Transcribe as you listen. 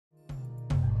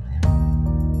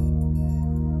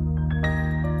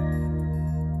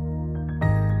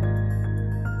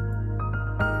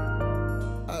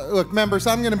Look, members,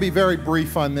 I'm going to be very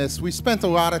brief on this. We spent a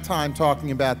lot of time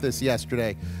talking about this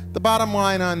yesterday. The bottom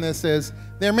line on this is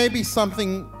there may be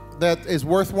something that is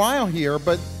worthwhile here,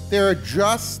 but there are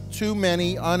just too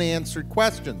many unanswered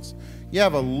questions. You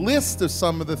have a list of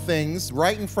some of the things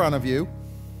right in front of you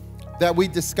that we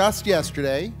discussed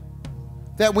yesterday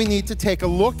that we need to take a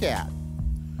look at.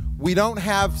 We don't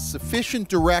have sufficient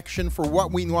direction for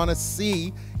what we want to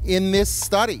see in this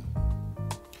study.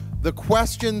 The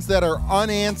questions that are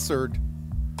unanswered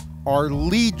are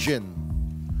legion.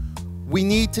 We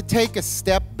need to take a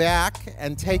step back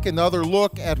and take another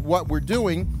look at what we're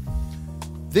doing.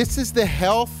 This is the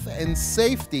health and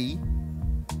safety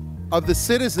of the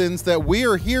citizens that we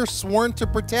are here sworn to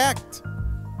protect.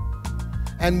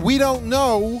 And we don't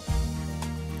know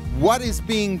what is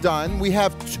being done. We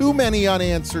have too many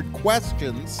unanswered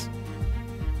questions.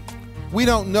 We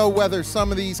don't know whether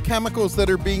some of these chemicals that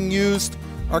are being used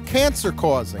are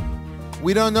cancer-causing.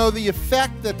 We don't know the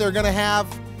effect that they're going to have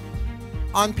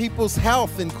on people's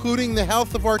health, including the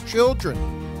health of our children.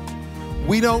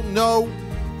 We don't know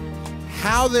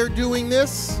how they're doing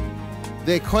this.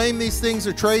 They claim these things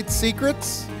are trade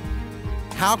secrets.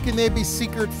 How can they be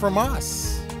secret from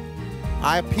us?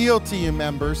 I appeal to you,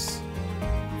 members,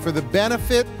 for the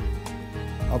benefit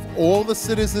of all the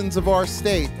citizens of our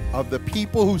state, of the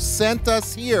people who sent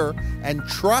us here and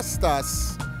trust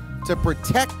us to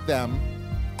protect them,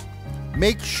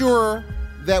 make sure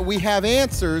that we have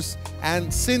answers.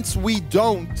 And since we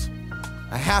don't,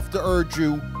 I have to urge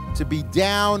you to be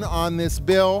down on this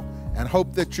bill and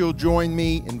hope that you'll join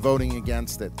me in voting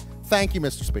against it. Thank you,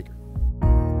 Mr. Speaker.